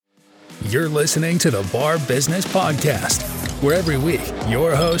You're listening to the Bar Business Podcast, where every week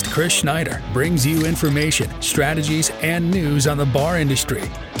your host, Chris Schneider, brings you information, strategies, and news on the bar industry,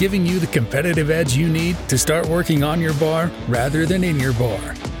 giving you the competitive edge you need to start working on your bar rather than in your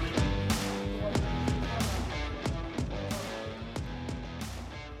bar.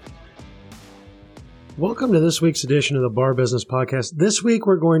 Welcome to this week's edition of the Bar Business Podcast. This week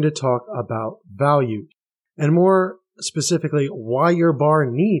we're going to talk about value, and more specifically, why your bar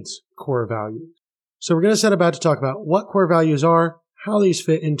needs core values. So we're going to set about to talk about what core values are, how these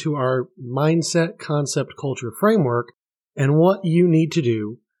fit into our mindset, concept, culture framework, and what you need to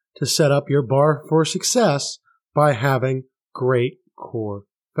do to set up your bar for success by having great core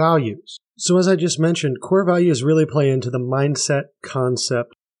values. So as I just mentioned, core values really play into the mindset,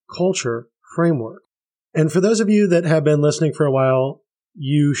 concept, culture framework. And for those of you that have been listening for a while,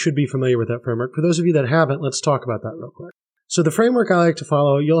 you should be familiar with that framework. For those of you that haven't, let's talk about that real quick. So the framework I like to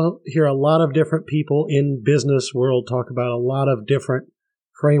follow, you'll hear a lot of different people in business world talk about a lot of different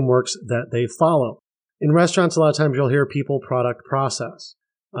frameworks that they follow. In restaurants, a lot of times you'll hear people, product, process.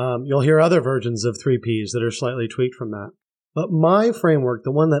 You'll hear other versions of 3Ps that are slightly tweaked from that. But my framework,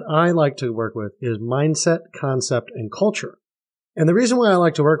 the one that I like to work with, is mindset, concept, and culture. And the reason why I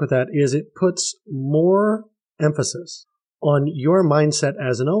like to work with that is it puts more emphasis on your mindset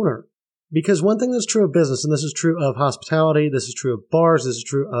as an owner. Because one thing that's true of business, and this is true of hospitality, this is true of bars, this is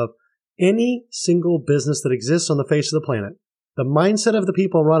true of any single business that exists on the face of the planet, the mindset of the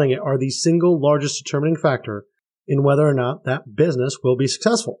people running it are the single largest determining factor in whether or not that business will be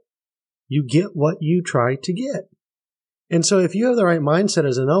successful. You get what you try to get. And so if you have the right mindset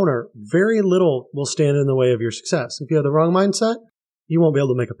as an owner, very little will stand in the way of your success. If you have the wrong mindset, you won't be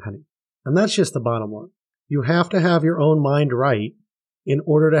able to make a penny. And that's just the bottom line. You have to have your own mind right in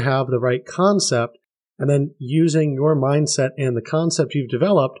order to have the right concept, and then using your mindset and the concept you've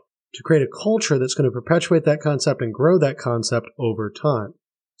developed to create a culture that's going to perpetuate that concept and grow that concept over time.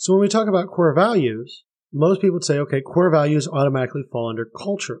 So when we talk about core values, most people would say, okay, core values automatically fall under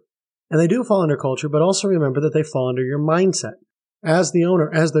culture. And they do fall under culture, but also remember that they fall under your mindset. As the owner,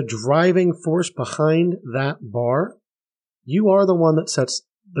 as the driving force behind that bar, you are the one that sets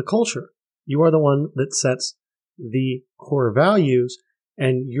the culture. You are the one that sets the core values,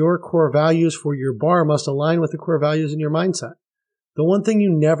 and your core values for your bar must align with the core values in your mindset. The one thing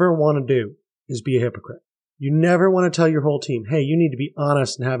you never want to do is be a hypocrite. You never want to tell your whole team, hey, you need to be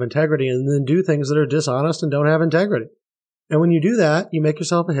honest and have integrity, and then do things that are dishonest and don't have integrity. And when you do that, you make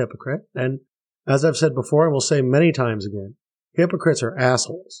yourself a hypocrite. And as I've said before, and will say many times again, hypocrites are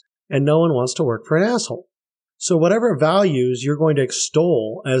assholes, and no one wants to work for an asshole. So whatever values you're going to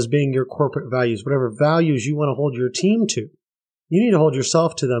extol as being your corporate values, whatever values you want to hold your team to, you need to hold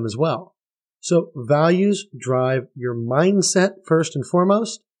yourself to them as well. So values drive your mindset first and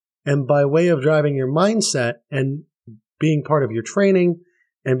foremost. And by way of driving your mindset and being part of your training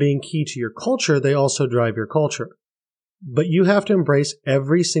and being key to your culture, they also drive your culture. But you have to embrace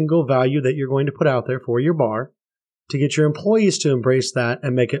every single value that you're going to put out there for your bar to get your employees to embrace that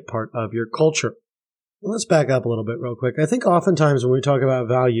and make it part of your culture. Let's back up a little bit real quick. I think oftentimes when we talk about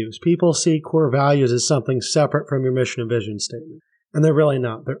values, people see core values as something separate from your mission and vision statement. And they're really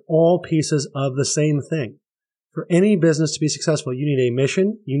not. They're all pieces of the same thing. For any business to be successful, you need a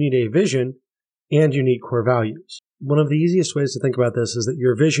mission, you need a vision, and you need core values. One of the easiest ways to think about this is that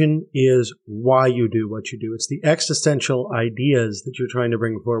your vision is why you do what you do. It's the existential ideas that you're trying to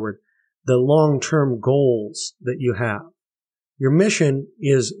bring forward, the long-term goals that you have. Your mission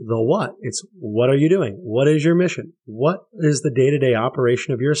is the what. It's what are you doing? What is your mission? What is the day-to-day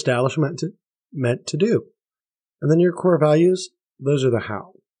operation of your establishment meant to do? And then your core values, those are the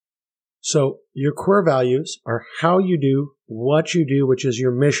how. So your core values are how you do what you do, which is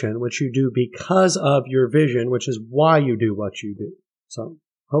your mission, which you do because of your vision, which is why you do what you do. So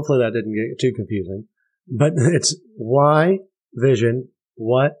hopefully that didn't get too confusing. But it's why, vision,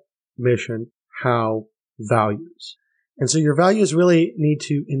 what, mission, how, values. And so your values really need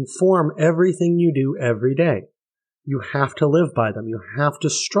to inform everything you do every day. You have to live by them. You have to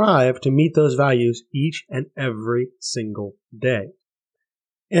strive to meet those values each and every single day.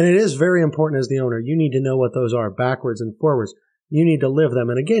 And it is very important as the owner. You need to know what those are backwards and forwards. You need to live them.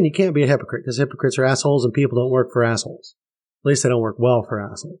 And again, you can't be a hypocrite because hypocrites are assholes and people don't work for assholes. At least they don't work well for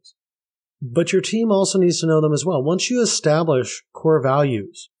assholes. But your team also needs to know them as well. Once you establish core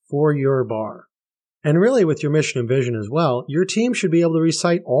values for your bar, and really with your mission and vision as well, your team should be able to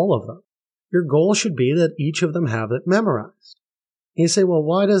recite all of them. Your goal should be that each of them have it memorized. And you say, well,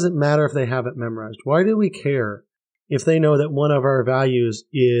 why does it matter if they have it memorized? Why do we care if they know that one of our values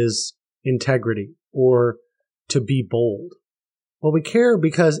is integrity or to be bold? Well, we care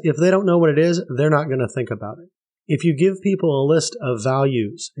because if they don't know what it is, they're not going to think about it. If you give people a list of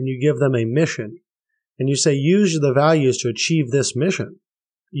values and you give them a mission and you say, use the values to achieve this mission,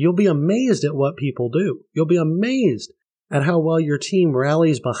 you'll be amazed at what people do. You'll be amazed at how well your team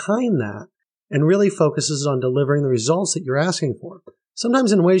rallies behind that and really focuses on delivering the results that you're asking for,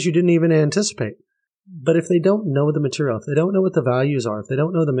 sometimes in ways you didn't even anticipate. But if they don't know the material, if they don't know what the values are, if they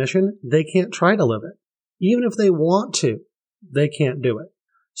don't know the mission, they can't try to live it. Even if they want to, they can't do it.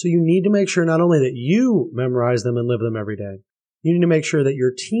 So you need to make sure not only that you memorize them and live them every day, you need to make sure that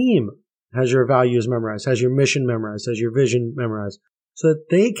your team has your values memorized, has your mission memorized, has your vision memorized, so that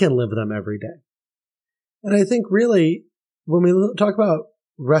they can live them every day. And I think really, when we talk about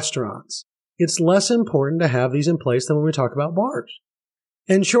restaurants, it's less important to have these in place than when we talk about bars.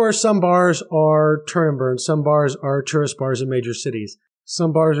 And sure, some bars are turn and burn. Some bars are tourist bars in major cities.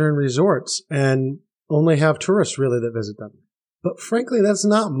 Some bars are in resorts and only have tourists really that visit them. But frankly, that's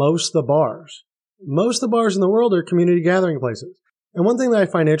not most of the bars. Most of the bars in the world are community gathering places. And one thing that I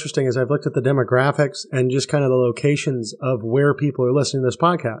find interesting is I've looked at the demographics and just kind of the locations of where people are listening to this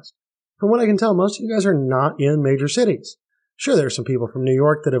podcast. From what I can tell, most of you guys are not in major cities. Sure, there are some people from New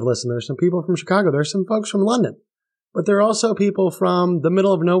York that have listened. There's some people from Chicago. There's some folks from London. But there are also people from the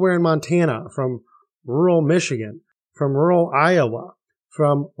middle of nowhere in Montana, from rural Michigan, from rural Iowa,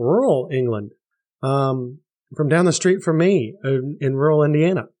 from rural England, from down the street from me in rural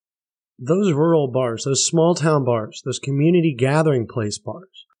Indiana. Those rural bars, those small town bars, those community gathering place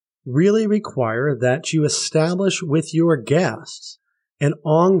bars really require that you establish with your guests an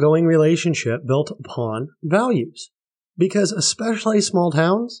ongoing relationship built upon values. Because especially small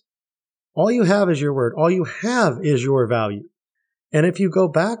towns, all you have is your word. All you have is your value. And if you go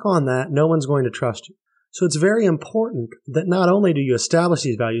back on that, no one's going to trust you. So it's very important that not only do you establish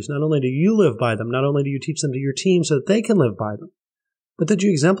these values, not only do you live by them, not only do you teach them to your team so that they can live by them, but that you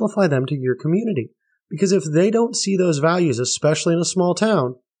exemplify them to your community. Because if they don't see those values, especially in a small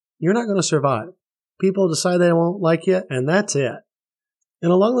town, you're not going to survive. People decide they won't like you, and that's it.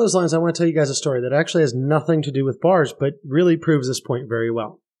 And along those lines, I want to tell you guys a story that actually has nothing to do with bars, but really proves this point very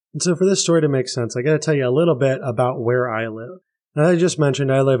well. And so for this story to make sense, I got to tell you a little bit about where I live. As I just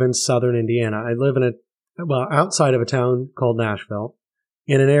mentioned, I live in southern Indiana. I live in outside of a town called Nashville,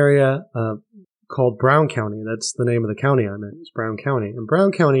 in an area called Brown County. That's the name of the county I'm in. It's Brown County. And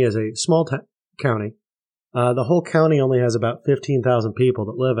Brown County is a small county. The whole county only has about 15,000 people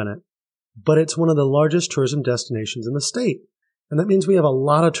that live in it. But it's one of the largest tourism destinations in the state. And that means we have a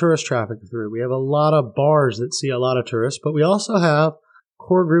lot of tourist traffic through. We have a lot of bars that see a lot of tourists, but we also have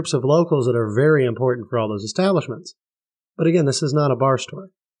core groups of locals that are very important for all those establishments. But again, this is not a bar story.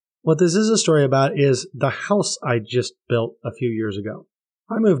 What this is a story about is the house I just built a few years ago.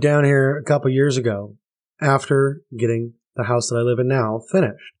 I moved down here a couple years ago after getting the house that I live in now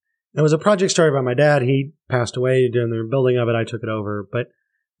finished. It was a project started by my dad. He passed away during the building of it. I took it over. But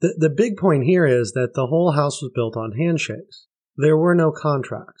the big point here is that the whole house was built on handshakes. There were no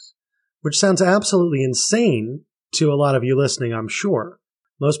contracts, which sounds absolutely insane to a lot of you listening, I'm sure.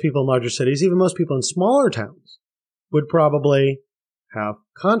 Most people in larger cities, even most people in smaller towns, would probably have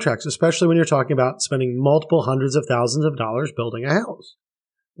contracts, especially when you're talking about spending multiple hundreds of thousands of dollars building a house.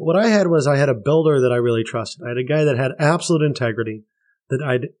 What I had a builder that I really trusted. I had a guy that had absolute integrity, that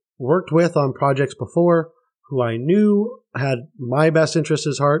I'd worked with on projects before, who I knew had my best interest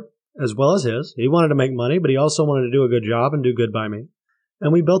at heart as well as his. He wanted to make money, but he also wanted to do a good job and do good by me.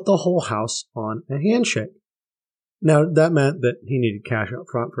 And we built the whole house on a handshake. Now, that meant that he needed cash up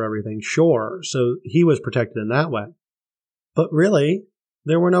front for everything, sure. So he was protected in that way. But really,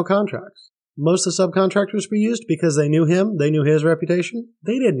 there were no contracts. Most of the subcontractors we used, because they knew him, they knew his reputation,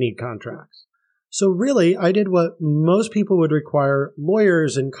 they didn't need contracts. So really, I did what most people would require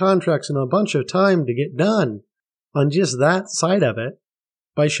lawyers and contracts and a bunch of time to get done on just that side of it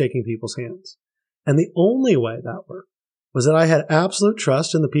by shaking people's hands. And the only way that worked was that I had absolute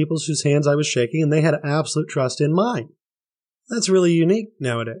trust in the people whose hands I was shaking, and they had absolute trust in mine. That's really unique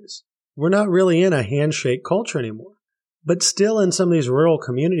nowadays. We're not really in a handshake culture anymore. But still in some of these rural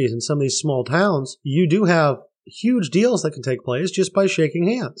communities and some of these small towns, you do have huge deals that can take place just by shaking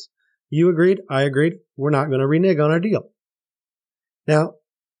hands. You agreed, I agreed, we're not going to renege on our deal. Now,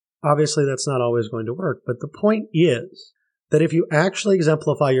 obviously that's not always going to work, but the point is that if you actually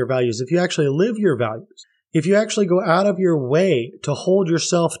exemplify your values, if you actually live your values, if you actually go out of your way to hold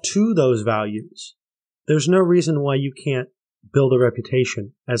yourself to those values, there's no reason why you can't build a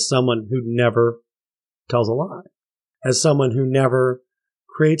reputation as someone who never tells a lie, as someone who never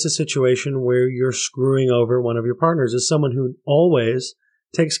creates a situation where you're screwing over one of your partners, as someone who always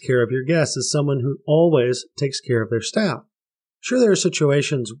takes care of your guests, as someone who always takes care of their staff. Sure, there are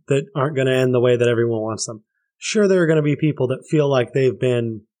situations that aren't going to end the way that everyone wants them. Sure, there are going to be people that feel like they've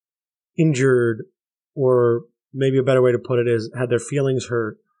been injured, or maybe a better way to put it is had their feelings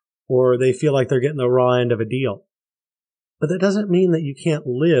hurt, or they feel like they're getting the raw end of a deal. But that doesn't mean that you can't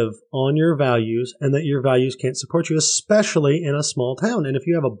live on your values and that your values can't support you, especially in a small town. And if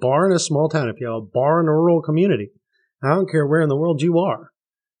you have a bar in a small town, if you have a bar in a rural community, I don't care where in the world you are,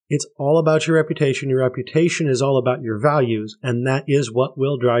 it's all about your reputation. Your reputation is all about your values, and that is what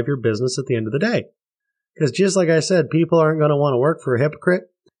will drive your business at the end of the day. Because just like I said, people aren't going to want to work for a hypocrite.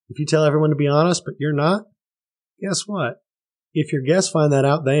 If you tell everyone to be honest, but you're not, guess what? If your guests find that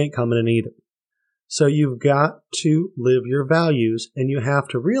out, they ain't coming in either. So you've got to live your values, and you have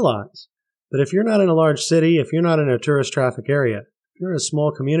to realize that if you're not in a large city, if you're not in a tourist traffic area, if you're in a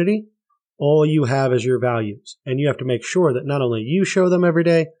small community, all you have is your values. And you have to make sure that not only you show them every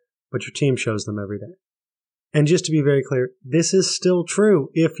day, but your team shows them every day. And just to be very clear, this is still true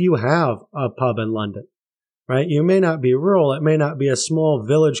if you have a pub in London, right? You may not be rural. It may not be a small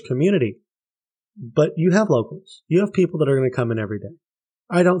village community, but you have locals. You have people that are going to come in every day.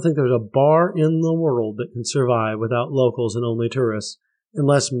 I don't think there's a bar in the world that can survive without locals and only tourists,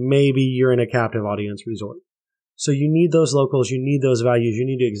 unless maybe you're in a captive audience resort. So you need those locals, you need those values, you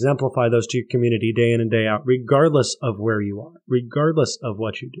need to exemplify those to your community day in and day out, regardless of where you are, regardless of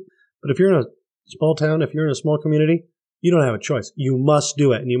what you do. But if you're in a small town, if you're in a small community, you don't have a choice. You must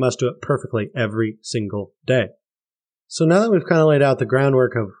do it, and you must do it perfectly every single day. So now that we've kind of laid out the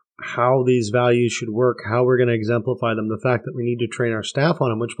groundwork of how these values should work, how we're going to exemplify them, the fact that we need to train our staff on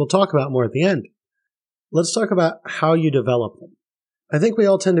them, which we'll talk about more at the end. Let's talk about how you develop them. I think we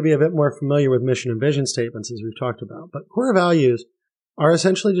all tend to be a bit more familiar with mission and vision statements, as we've talked about, but core values are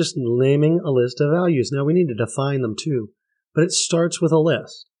essentially just naming a list of values. Now, we need to define them too, but it starts with a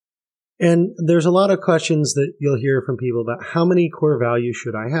list. And there's a lot of questions that you'll hear from people about how many core values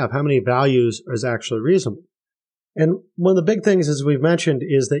should I have? How many values is actually reasonable? And one of the big things, as we've mentioned,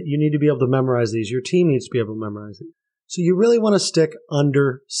 is that you need to be able to memorize these. Your team needs to be able to memorize these. So you really want to stick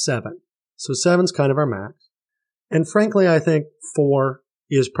under 7. So 7's kind of our max. And frankly, I think 4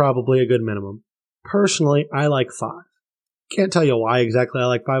 is probably a good minimum. Personally, I like 5. Can't tell you why exactly I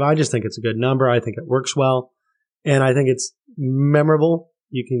like 5. I just think it's a good number. I think it works well. And I think it's memorable.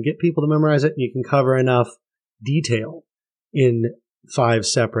 You can get people to memorize it, and you can cover enough detail in 5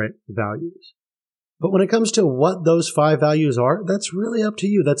 separate values. But when it comes to what those 5 values are, that's really up to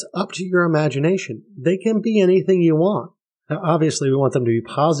you. That's up to your imagination. They can be anything you want. Now, obviously, we want them to be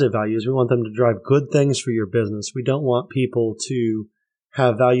positive values. We want them to drive good things for your business. We don't want people to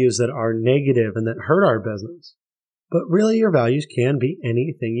have values that are negative and that hurt our business. But really, your values can be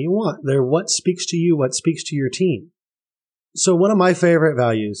anything you want. They're what speaks to you, what speaks to your team. So one of my favorite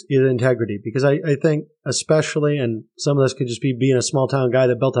values is integrity, because I think especially, and some of this could just be being a small town guy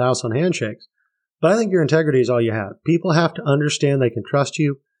that built a house on handshakes, but I think your integrity is all you have. People have to understand they can trust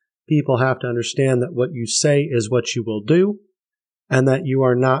you. People have to understand that what you say is what you will do, and that you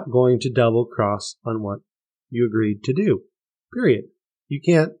are not going to double cross on what you agreed to do. Period. You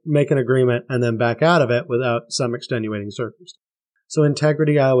can't make an agreement and then back out of it without some extenuating circumstance. So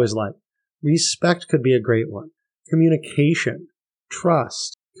integrity I always like. Respect could be a great one. Communication,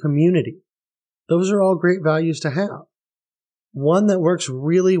 trust, community. Those are all great values to have. One that works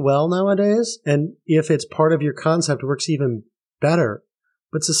really well nowadays, and if it's part of your concept, works even better,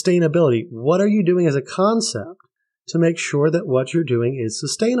 but sustainability. What are you doing as a concept to make sure that what you're doing is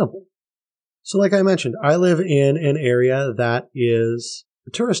sustainable? So like I mentioned, I live in an area that is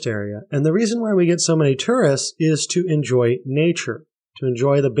a tourist area, and the reason why we get so many tourists is to enjoy nature, to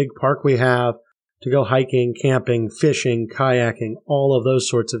enjoy the big park we have, to go hiking, camping, fishing, kayaking, all of those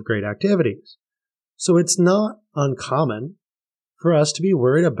sorts of great activities. So it's not uncommon for us to be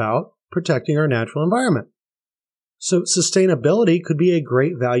worried about protecting our natural environment. So sustainability could be a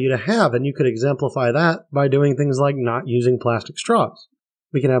great value to have, and you could exemplify that by doing things like not using plastic straws.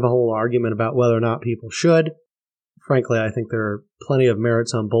 We can have a whole argument about whether or not people should. Frankly, I think there are plenty of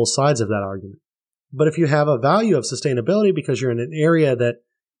merits on both sides of that argument. But if you have a value of sustainability because you're in an area that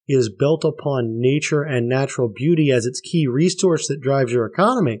is built upon nature and natural beauty as its key resource that drives your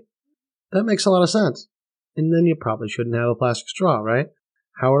economy, that makes a lot of sense. And then you probably shouldn't have a plastic straw, right?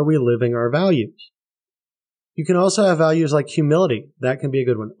 How are we living our values? You can also have values like humility. That can be a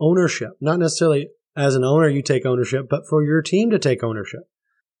good one. Ownership. Not necessarily as an owner you take ownership, but for your team to take ownership.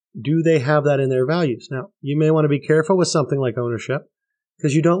 Do they have that in their values? Now, you may want to be careful with something like ownership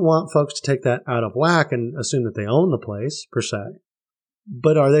because you don't want folks to take that out of whack and assume that they own the place, per se.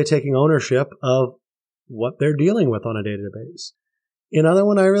 But are they taking ownership of what they're dealing with on a day-to-day basis? Another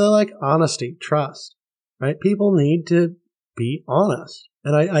one I really like, honesty, trust, right? People need to be honest.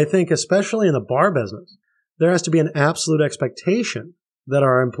 And I think especially in the bar business, there has to be an absolute expectation that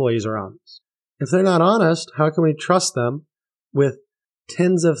our employees are honest. If they're not honest, how can we trust them with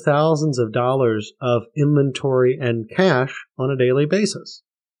tens of thousands of dollars of inventory and cash on a daily basis?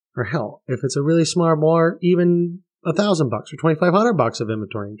 Or hell, if it's a really smart bar, even $1,000 or $2,500 of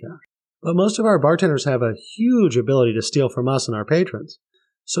inventory and cash. But most of our bartenders have a huge ability to steal from us and our patrons.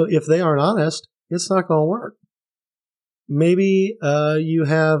 So if they aren't honest, it's not going to work. Maybe you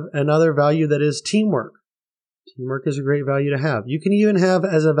have another value that is teamwork. Teamwork is a great value to have. You can even have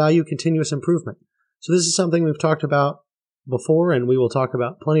as a value continuous improvement. So this is something we've talked about before, and we will talk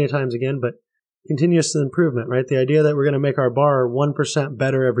about plenty of times again, but continuous improvement, right? The idea that we're going to make our bar 1%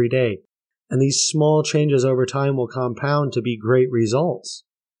 better every day. And these small changes over time will compound to be great results.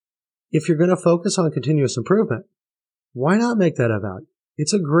 If you're going to focus on continuous improvement, why not make that a value?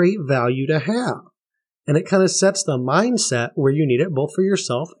 It's a great value to have. And it kind of sets the mindset where you need it both for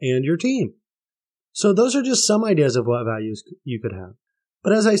yourself and your team. So those are just some ideas of what values you could have.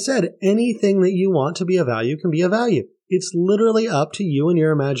 But as I said, anything that you want to be a value can be a value. It's literally up to you and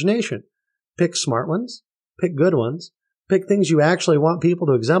your imagination. Pick smart ones, pick good ones, pick things you actually want people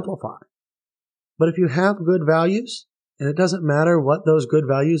to exemplify. But if you have good values, and it doesn't matter what those good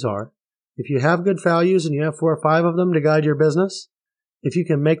values are, if you have good values and you have 4 or 5 of them to guide your business, if you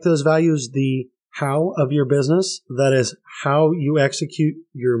can make those values the how of your business, that is how you execute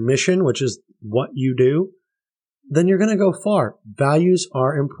your mission, which is what you do, then you're going to go far. Values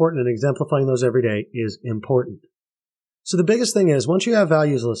are important, and exemplifying those every day is important. So the biggest thing is, once you have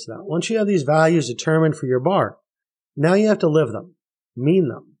values listed out, once you have these values determined for your bar, now you have to live them, mean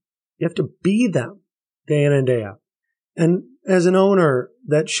them. You have to be them day in and day out. And as an owner,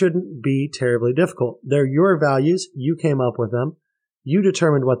 that shouldn't be terribly difficult. They're your values. You came up with them. You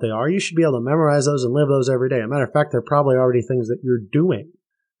determined what they are. You should be able to memorize those and live those every day. As a matter of fact, they're probably already things that you're doing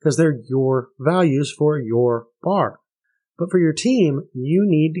because they're your values for your bar. But for your team, you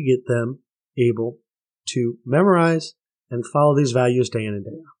need to get them able to memorize and follow these values day in and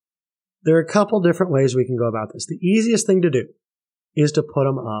day out. There are a couple different ways we can go about this. The easiest thing to do is to put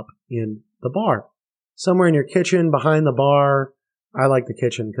them up in the bar. Somewhere in your kitchen, behind the bar. I like the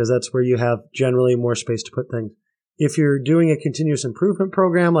kitchen because that's where you have generally more space to put things. If you're doing a continuous improvement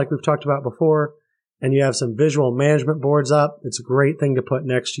program like we've talked about before, and you have some visual management boards up, it's a great thing to put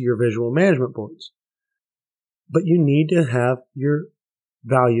next to your visual management boards. But you need to have your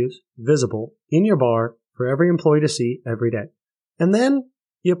values visible in your bar for every employee to see every day. And then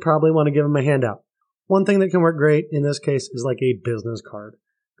you probably want to give them a handout. One thing that can work great in this case is like a business card.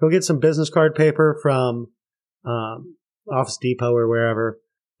 Go get some business card paper from Office Depot or wherever.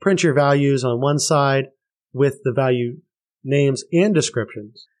 Print your values on one side with the value names and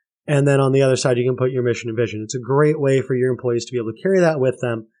descriptions. And then on the other side, you can put your mission and vision. It's a great way for your employees to be able to carry that with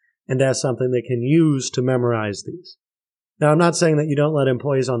them and to have something they can use to memorize these. Now, I'm not saying that you don't let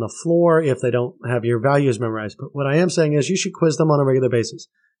employees on the floor if they don't have your values memorized, but what I am saying is you should quiz them on a regular basis.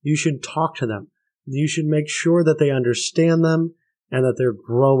 You should talk to them. You should make sure that they understand them and that they're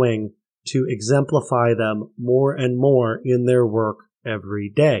growing to exemplify them more and more in their work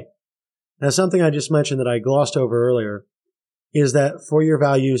every day. Now, something I just mentioned that I glossed over earlier is that for your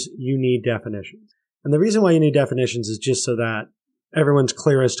values, you need definitions. And the reason why you need definitions is just so that everyone's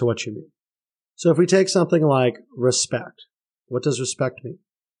clear as to what you mean. So if we take something like respect, what does respect mean?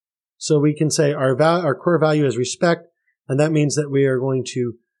 So we can say our core value is respect, and that means that we are going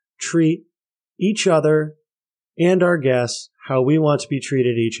to treat each other and our guests how we want to be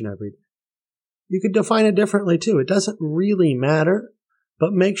treated each and every day. You could define it differently too. It doesn't really matter,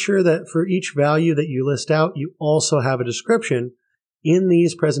 but make sure that for each value that you list out, you also have a description in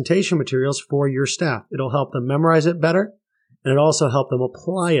these presentation materials for your staff. It'll help them memorize it better, and it'll also help them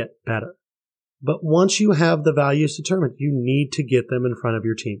apply it better. But once you have the values determined, you need to get them in front of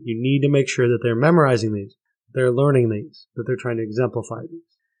your team. You need to make sure that they're memorizing these, they're learning these, that they're trying to exemplify these.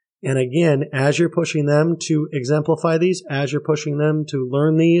 And again, as you're pushing them to exemplify these, as you're pushing them to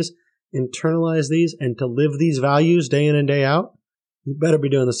learn these, internalize these, and to live these values day in and day out, you better be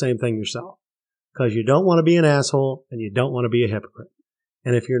doing the same thing yourself. Because you don't want to be an asshole and you don't want to be a hypocrite.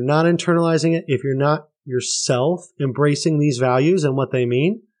 And if you're not internalizing it, if you're not yourself embracing these values and what they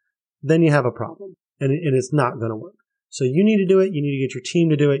mean, then you have a problem. And it's not going to work. So you need to do it. You need to get your team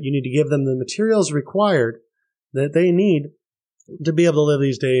to do it. You need to give them the materials required that they need to be able to live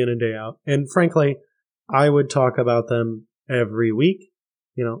these day in and day out. And frankly, I would talk about them every week,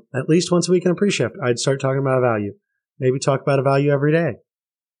 at least once a week in a pre-shift. I'd start talking about a value. Maybe talk about a value every day.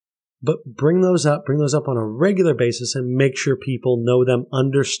 But bring those up on a regular basis and make sure people know them,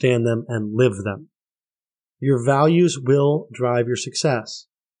 understand them, and live them. Your values will drive your success.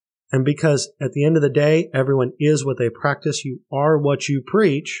 And because at the end of the day, everyone is what they practice, you are what you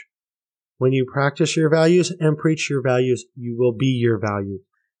preach. When you practice your values and preach your values, you will be your values.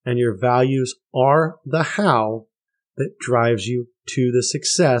 And your values are the how that drives you to the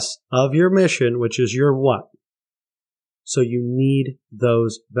success of your mission, which is your what. So you need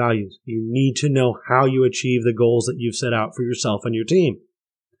those values. You need to know how you achieve the goals that you've set out for yourself and your team.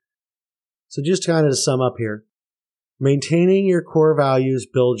 So just kind of to sum up here, maintaining your core values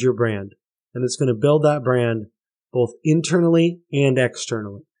builds your brand. And it's going to build that brand both internally and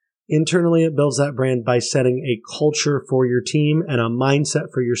externally. Internally, it builds that brand by setting a culture for your team and a mindset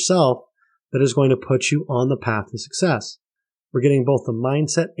for yourself that is going to put you on the path to success. We're getting both the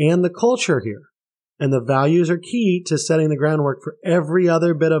mindset and the culture here. And the values are key to setting the groundwork for every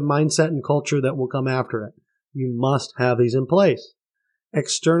other bit of mindset and culture that will come after it. You must have these in place.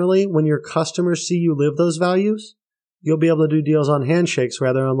 Externally, when your customers see you live those values, you'll be able to do deals on handshakes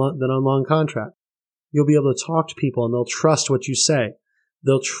rather than on long contract. You'll be able to talk to people and they'll trust what you say.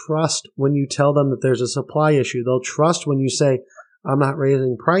 They'll trust when you tell them that there's a supply issue. They'll trust when you say, I'm not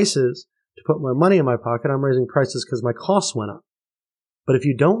raising prices to put more money in my pocket. I'm raising prices because my costs went up. But if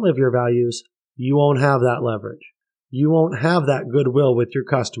you don't live your values, you won't have that leverage. You won't have that goodwill with your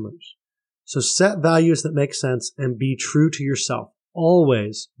customers. So set values that make sense and be true to yourself.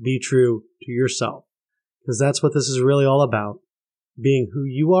 Always be true to yourself. Because that's what this is really all about. Being who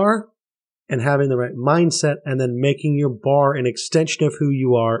you are and having the right mindset and then making your bar an extension of who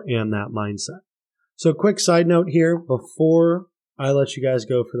you are and that mindset. So quick side note here before I let you guys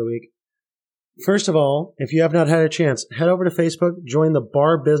go for the week. First of all, if you have not had a chance, head over to Facebook, join the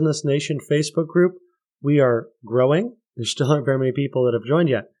Bar Business Nation Facebook group. We are growing. There still aren't very many people that have joined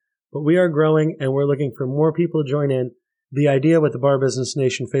yet, but we are growing and we're looking for more people to join in. The idea with the Bar Business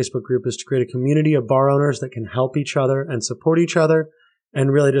Nation Facebook group is to create a community of bar owners that can help each other and support each other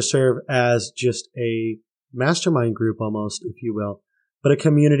and really to serve as just a mastermind group almost, if you will, but a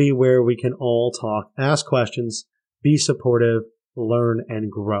community where we can all talk, ask questions, be supportive, learn, and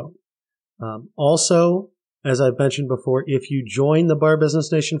grow. Also, as I've mentioned before, if you join the Bar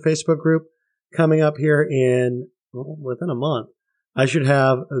Business Nation Facebook group, coming up here within a month, I should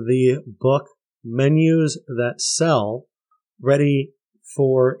have the book Menus That Sell ready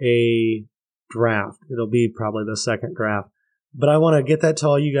for a draft. It'll be probably the second draft. But I want to get that to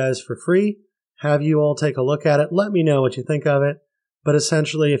all you guys for free, have you all take a look at it. Let me know what you think of it. But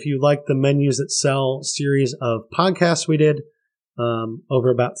essentially, if you like the Menus That Sell series of podcasts we did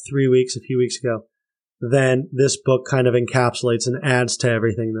over about a few weeks ago, then this book kind of encapsulates and adds to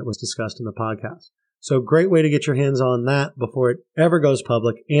everything that was discussed in the podcast. So great way to get your hands on that before it ever goes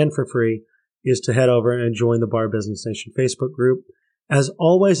public and for free is to head over and join the Bar Business Nation Facebook group. As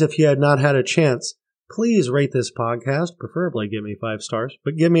always, if you had not had a chance, please rate this podcast, preferably give me 5 stars,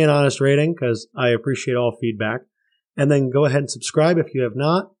 but give me an honest rating because I appreciate all feedback. And then go ahead and subscribe if you have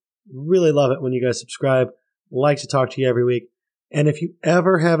not. Really love it when you guys subscribe. Like to talk to you every week. And if you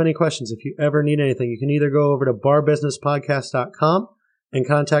ever have any questions, if you ever need anything, you can either go over to barbusinesspodcast.com and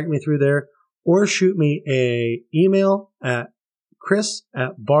contact me through there, or shoot me an email at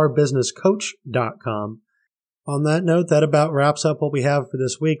chris@barbusinesscoach.com. On that note, that about wraps up what we have for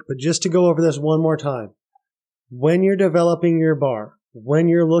this week. But just to go over this one more time, when you're developing your bar, when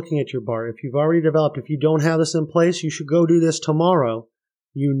you're looking at your bar, if you've already developed, if you don't have this in place, you should go do this tomorrow.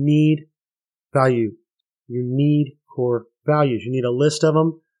 You need value. You need core values. You need a list of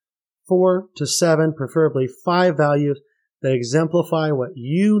them, 4 to 7, preferably 5 values that exemplify what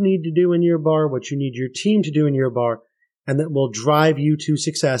you need to do in your bar, what you need your team to do in your bar, and that will drive you to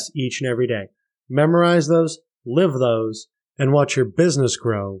success each and every day. Memorize those, live those, and watch your business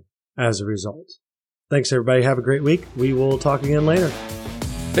grow as a result. Thanks, everybody. Have a great week. We will talk again later.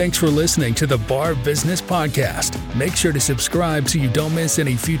 Thanks for listening to the Bar Business Podcast. Make sure to subscribe so you don't miss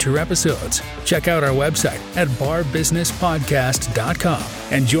any future episodes. Check out our website at barbusinesspodcast.com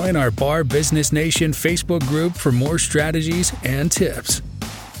and join our Bar Business Nation Facebook group for more strategies and tips.